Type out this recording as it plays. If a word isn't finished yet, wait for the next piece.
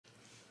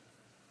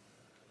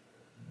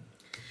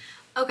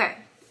Okay,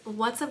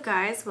 what's up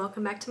guys?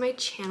 Welcome back to my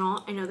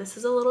channel. I know this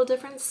is a little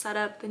different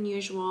setup than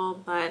usual,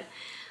 but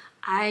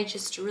I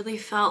just really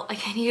felt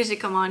like I needed to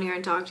come on here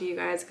and talk to you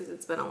guys because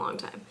it's been a long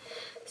time.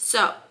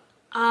 So,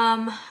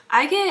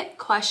 I get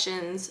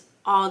questions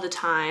all the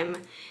time,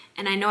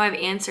 and I know I've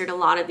answered a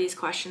lot of these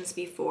questions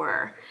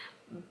before,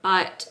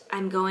 but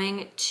I'm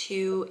going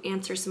to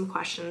answer some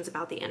questions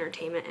about the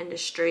entertainment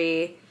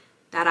industry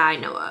that I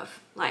know of,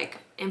 like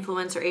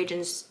influencer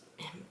agents.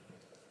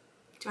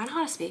 Do I know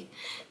how to speak?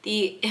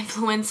 The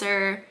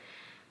influencer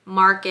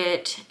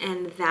market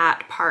and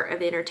that part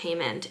of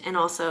entertainment, and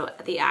also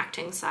the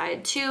acting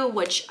side too,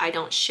 which I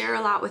don't share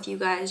a lot with you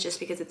guys just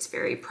because it's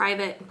very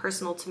private and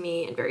personal to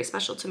me and very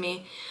special to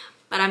me,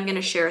 but I'm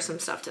gonna share some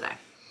stuff today.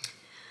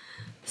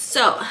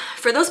 So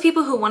for those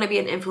people who want to be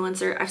an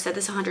influencer, I've said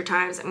this 100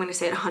 times, I'm going to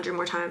say it 100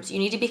 more times. You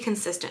need to be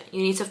consistent.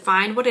 You need to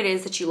find what it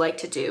is that you like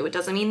to do. It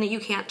doesn't mean that you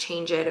can't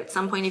change it. At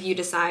some point, if you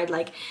decide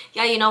like,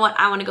 yeah, you know what,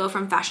 I want to go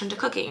from fashion to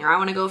cooking, or I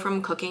want to go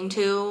from cooking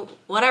to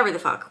whatever the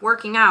fuck,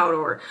 working out,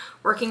 or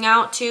working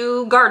out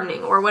to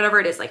gardening, or whatever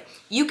it is, like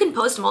you can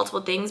post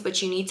multiple things,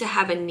 but you need to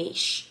have a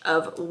niche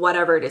of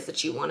whatever it is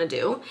that you want to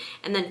do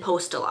and then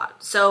post a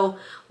lot. So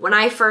when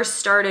I first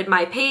started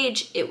my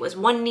page, it was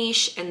one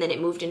niche, and then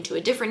it moved into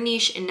a different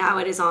niche, and now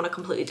it is on a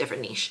completely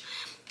different niche.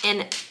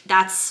 And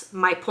that's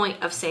my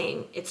point of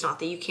saying it's not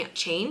that you can't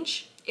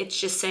change. It's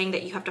just saying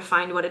that you have to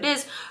find what it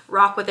is,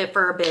 rock with it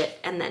for a bit,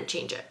 and then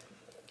change it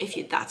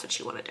if that's what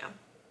you want to do.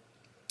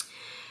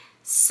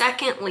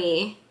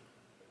 Secondly,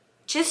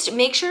 just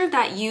make sure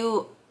that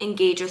you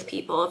engage with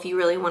people if you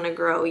really want to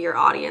grow your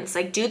audience.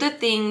 Like, do the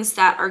things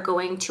that are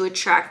going to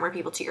attract more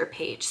people to your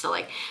page. So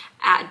like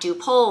do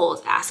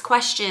polls, ask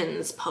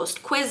questions,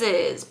 post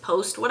quizzes,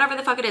 post whatever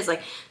the fuck it is.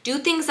 Like, do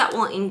things that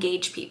will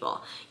engage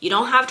people. You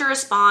don't have to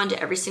respond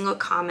to every single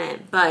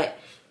comment, but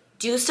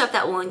do stuff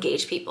that will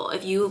engage people.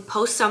 If you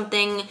post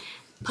something,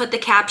 put the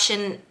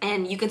caption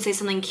and you can say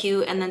something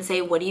cute and then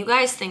say, what do you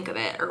guys think of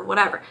it, or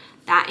whatever.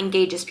 That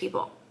engages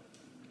people.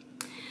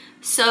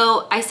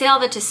 So I say all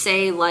that to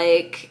say,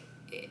 like,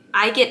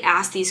 I get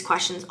asked these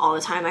questions all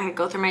the time. I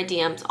go through my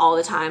DMs all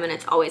the time, and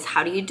it's always,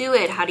 how do you do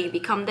it? How do you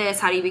become this?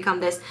 How do you become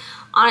this?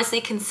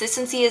 Honestly,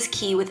 consistency is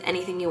key with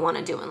anything you want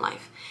to do in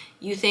life.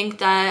 You think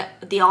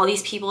that all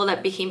these people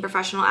that became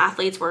professional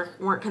athletes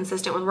weren't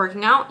consistent with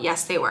working out?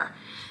 Yes, they were.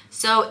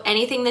 So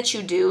anything that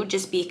you do,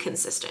 just be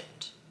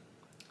consistent.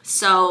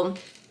 So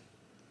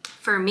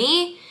for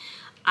me,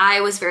 I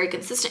was very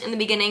consistent in the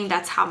beginning.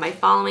 That's how my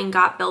following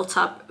got built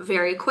up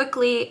very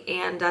quickly,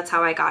 and that's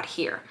how I got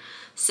here.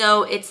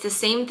 So it's the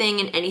same thing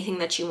in anything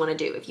that you want to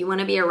do. If you want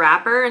to be a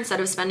rapper,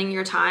 instead of spending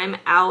your time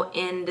out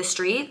in the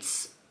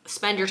streets,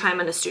 spend your time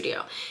in a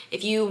studio.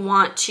 If you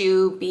want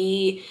to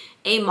be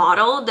a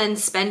model, then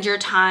spend your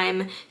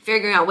time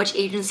figuring out which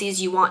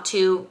agencies you want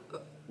to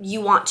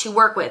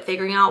work with,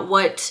 figuring out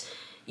what,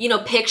 you know,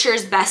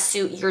 pictures best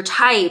suit your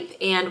type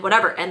and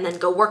whatever, and then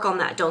go work on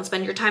that. Don't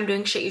spend your time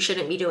doing shit you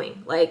shouldn't be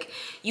doing. Like,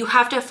 you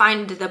have to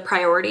find the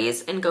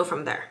priorities and go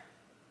from there,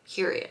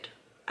 period.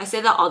 I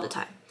say that all the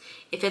time.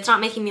 If it's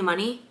not making me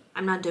money,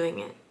 I'm not doing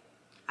it.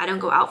 I don't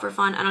go out for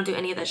fun. I don't do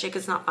any of that shit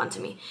because it's not fun to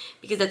me,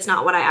 because that's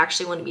not what I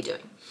actually want to be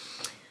doing.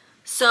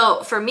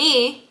 So for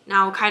me,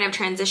 now kind of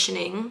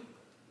transitioning,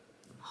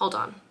 hold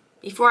on.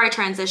 Before I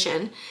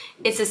transition,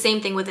 it's the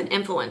same thing with an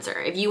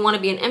influencer. If you want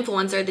to be an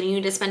influencer, then you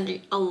need to spend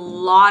a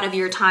lot of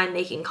your time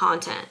making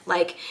content.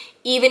 Like,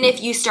 even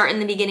if you start in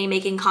the beginning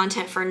making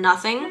content for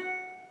nothing,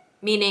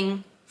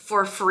 meaning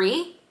for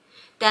free,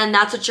 then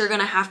that's what you're going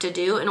to have to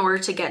do in order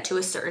to get to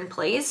a certain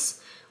place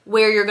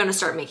where you're going to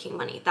start making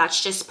money.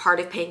 That's just part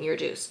of paying your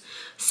dues.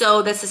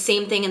 So that's the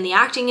same thing in the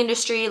acting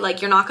industry.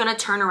 Like, you're not going to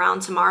turn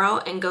around tomorrow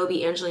and go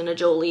be Angelina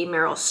Jolie,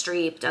 Meryl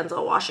Streep,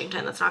 Denzel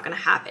Washington. That's not going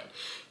to happen.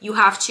 You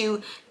have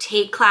to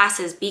take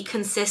classes, be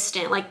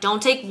consistent. Like,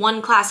 don't take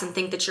one class and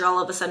think that you're all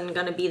of a sudden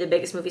going to be the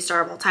biggest movie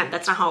star of all time.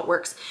 That's not how it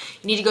works.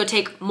 You need to go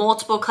take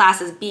multiple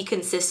classes, be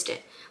consistent.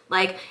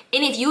 Like,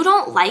 and if you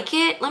don't like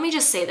it, let me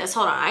just say this.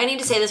 Hold on. I need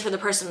to say this for the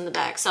person in the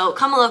back. So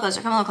come a little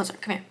closer. Come a little closer.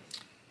 Come here.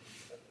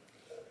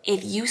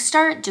 If you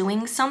start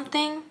doing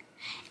something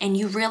and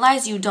you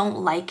realize you don't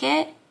like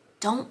it,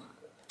 don't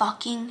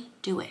fucking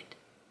do it.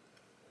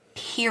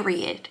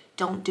 Period.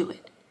 Don't do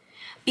it.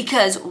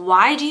 Because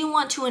why do you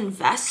want to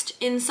invest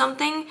in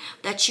something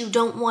that you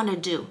don't want to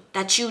do,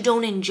 that you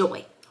don't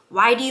enjoy?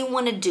 Why do you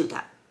want to do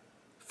that?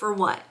 For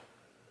what?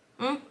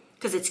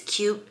 Because it's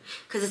cute?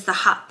 Because it's the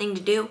hot thing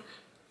to do?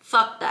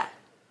 Fuck that.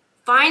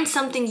 Find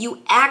something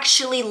you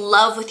actually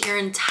love with your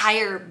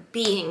entire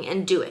being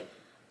and do it.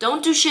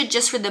 Don't do shit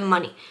just for the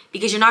money,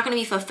 because you're not going to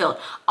be fulfilled.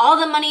 All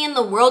the money in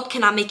the world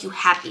cannot make you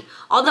happy.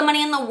 All the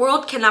money in the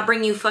world cannot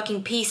bring you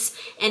fucking peace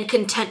and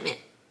contentment.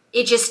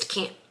 It just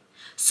can't.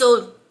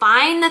 So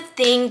find the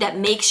thing that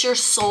makes your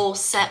soul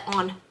set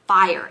on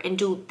fire and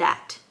do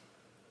that.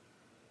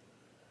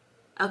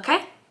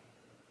 Okay?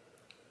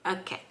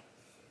 Okay.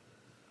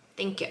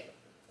 Thank you.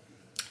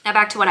 Now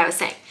back to what I was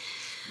saying.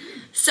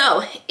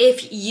 So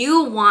if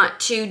you want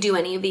to do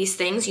any of these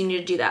things, you need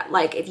to do that.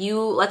 Like, if you,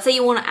 let's say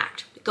you want to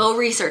act. Go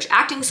research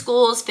acting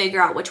schools,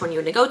 figure out which one you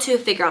want to go to,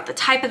 figure out the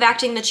type of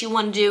acting that you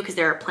want to do, because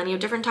there are plenty of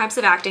different types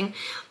of acting.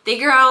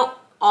 Figure out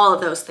all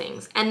of those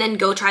things, and then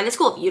go try the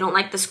school. If you don't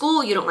like the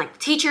school, you don't like the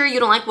teacher, you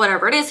don't like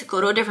whatever it is,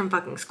 go to a different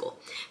fucking school.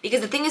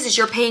 Because the thing is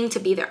you're paying to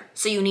be there,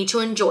 so you need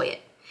to enjoy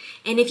it.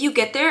 And if you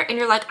get there and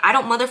you're like, I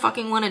don't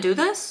motherfucking want to do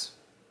this,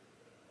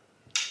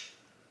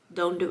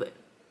 don't do it.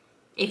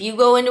 If you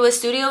go into a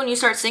studio and you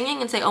start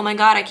singing and say, oh my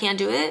God, I can't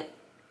do it,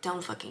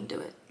 don't fucking do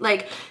it.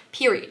 Like,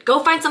 period. Go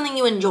find something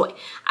you enjoy.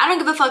 I don't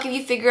give a fuck if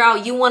you figure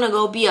out you want to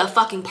go be a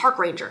fucking park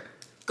ranger.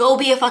 Go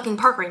be a fucking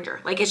park ranger.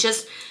 Like, it's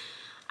just,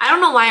 I don't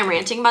know why I'm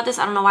ranting about this.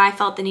 I don't know why I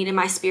felt the need in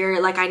my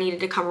spirit, like I needed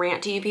to come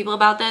rant to you people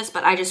about this,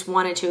 but I just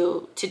wanted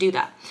to do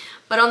that.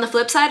 But on the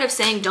flip side of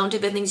saying don't do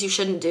the things you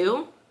shouldn't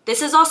do,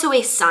 this is also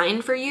a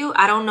sign for you.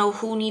 I don't know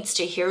who needs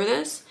to hear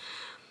this,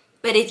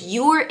 but if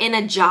you're in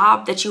a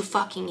job that you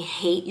fucking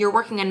hate, you're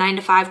working a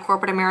 9-to-5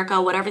 corporate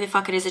America, whatever the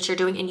fuck it is that you're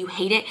doing, and you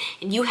hate it,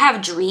 and you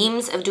have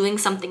dreams of doing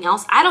something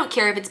else, I don't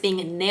care if it's being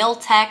a nail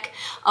tech,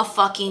 I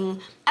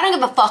don't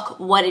give a fuck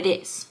what it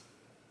is.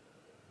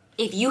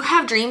 If you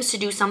have dreams to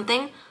do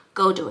something,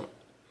 go do it.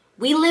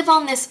 We live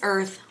on this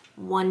earth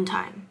one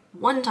time.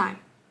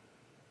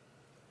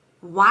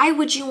 Why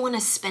would you want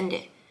to spend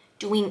it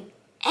doing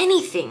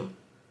anything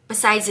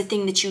besides the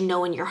thing that you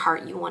know in your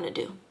heart you want to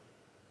do?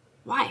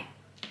 Why?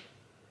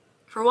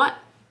 For what?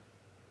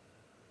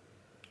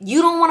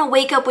 You don't want to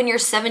wake up when you're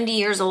 70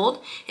 years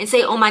old and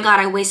say, oh my God,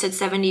 I wasted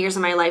 70 years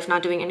of my life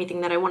not doing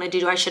anything that I want to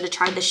do. I should have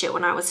tried this shit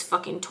when I was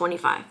fucking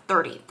 25,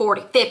 30,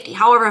 40, 50,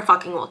 however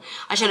fucking old.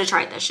 I should have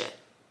tried that shit.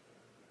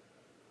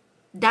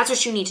 That's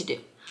what you need to do.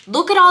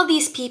 Look at all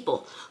these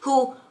people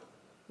who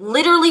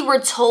literally were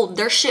told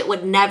their shit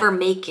would never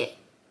make it,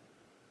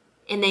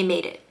 and they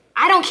made it.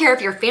 I don't care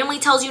if your family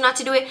tells you not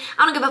to do it.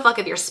 I don't give a fuck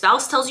if your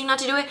spouse tells you not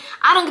to do it.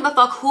 I don't give a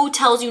fuck who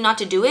tells you not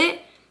to do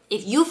it.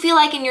 If you feel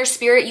like in your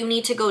spirit you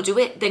need to go do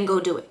it, then go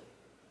do it.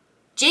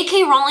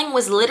 J.K. Rowling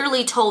was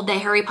literally told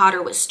that Harry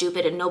Potter was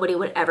stupid and nobody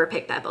would ever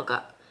pick that book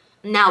up.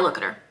 Now look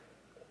at her.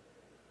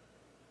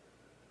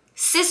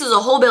 Sis is a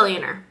whole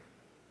billionaire.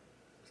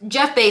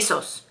 Jeff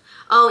Bezos.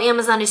 Oh,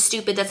 Amazon is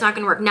stupid, that's not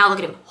gonna work. Now look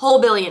at him,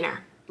 whole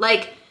billionaire.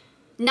 Like,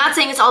 not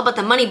saying it's all about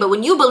the money, but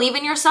when you believe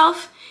in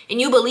yourself and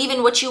you believe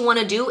in what you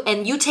wanna do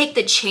and you take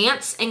the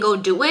chance and go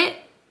do it,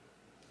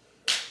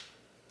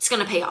 it's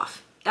gonna pay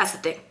off. That's the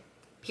thing,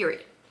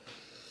 period.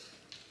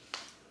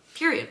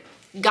 Period.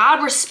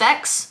 God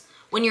respects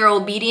when you're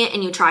obedient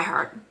and you try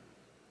hard.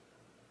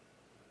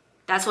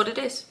 That's what it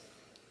is.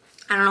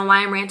 I don't know why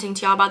I'm ranting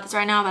to y'all about this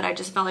right now, but I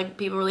just felt like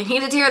people really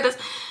needed to hear this.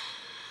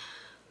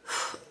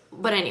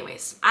 But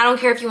anyways, I don't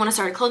care if you want to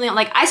start a clothing,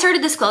 like I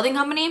started this clothing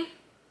company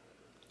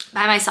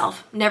by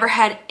myself. Never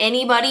had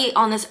anybody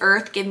on this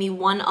earth give me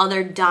one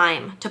other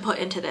dime to put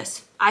into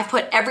this. I've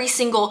put every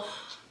single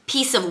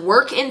piece of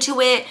work into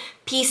it,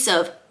 piece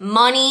of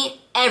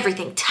money,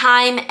 everything,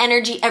 time,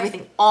 energy,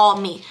 everything, all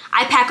me.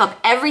 I pack up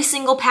every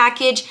single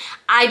package.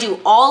 I do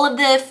all of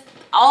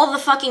the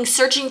fucking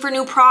searching for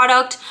new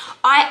product.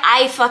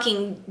 I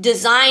fucking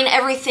design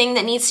everything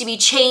that needs to be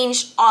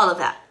changed, all of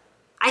that.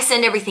 I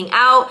send everything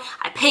out,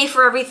 I pay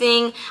for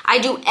everything, I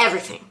do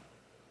everything.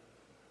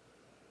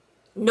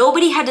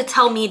 Nobody had to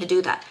tell me to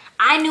do that.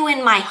 I knew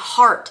in my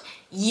heart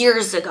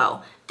years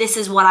ago, this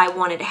is what I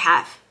wanted to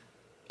have.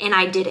 And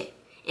I did it.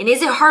 And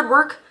is it hard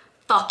work?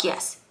 Fuck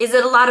yes. Is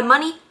it a lot of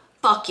money?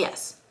 Fuck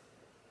yes.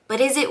 But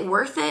is it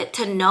worth it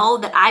to know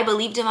that I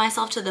believed in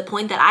myself to the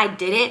point that I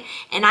did it,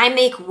 and I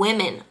make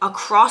women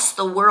across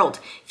the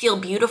world feel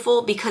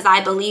beautiful because I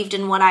believed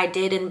in what I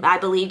did and I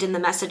believed in the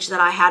message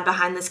that I had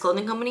behind this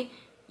clothing company?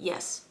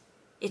 Yes,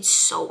 it's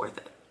so worth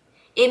it.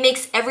 It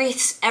makes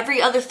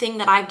every other thing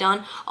that I've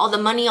done, all the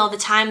money, all the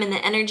time, and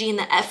the energy, and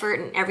the effort,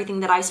 and everything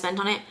that I've spent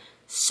on it,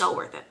 so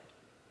worth it.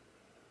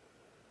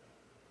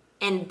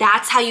 And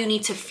that's how you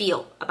need to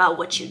feel about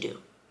what you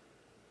do.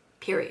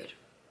 Period.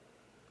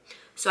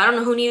 So I don't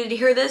know who needed to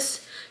hear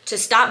this, to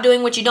stop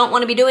doing what you don't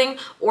want to be doing,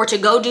 or to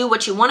go do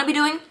what you want to be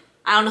doing.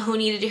 I don't know who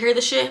needed to hear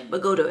this shit,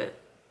 but go do it.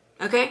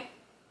 Okay?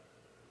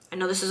 I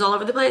know this is all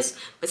over the place,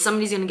 but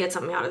somebody's going to get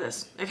something out of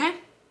this. Okay?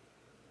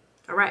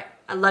 All right.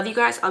 I love you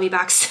guys. I'll be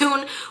back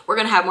soon. We're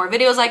going to have more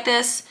videos like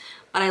this,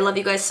 but I love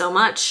you guys so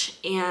much,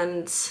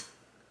 and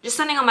just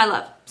sending all my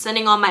love,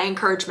 sending all my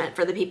encouragement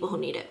for the people who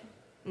need it.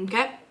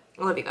 Okay?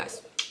 I love you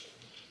guys.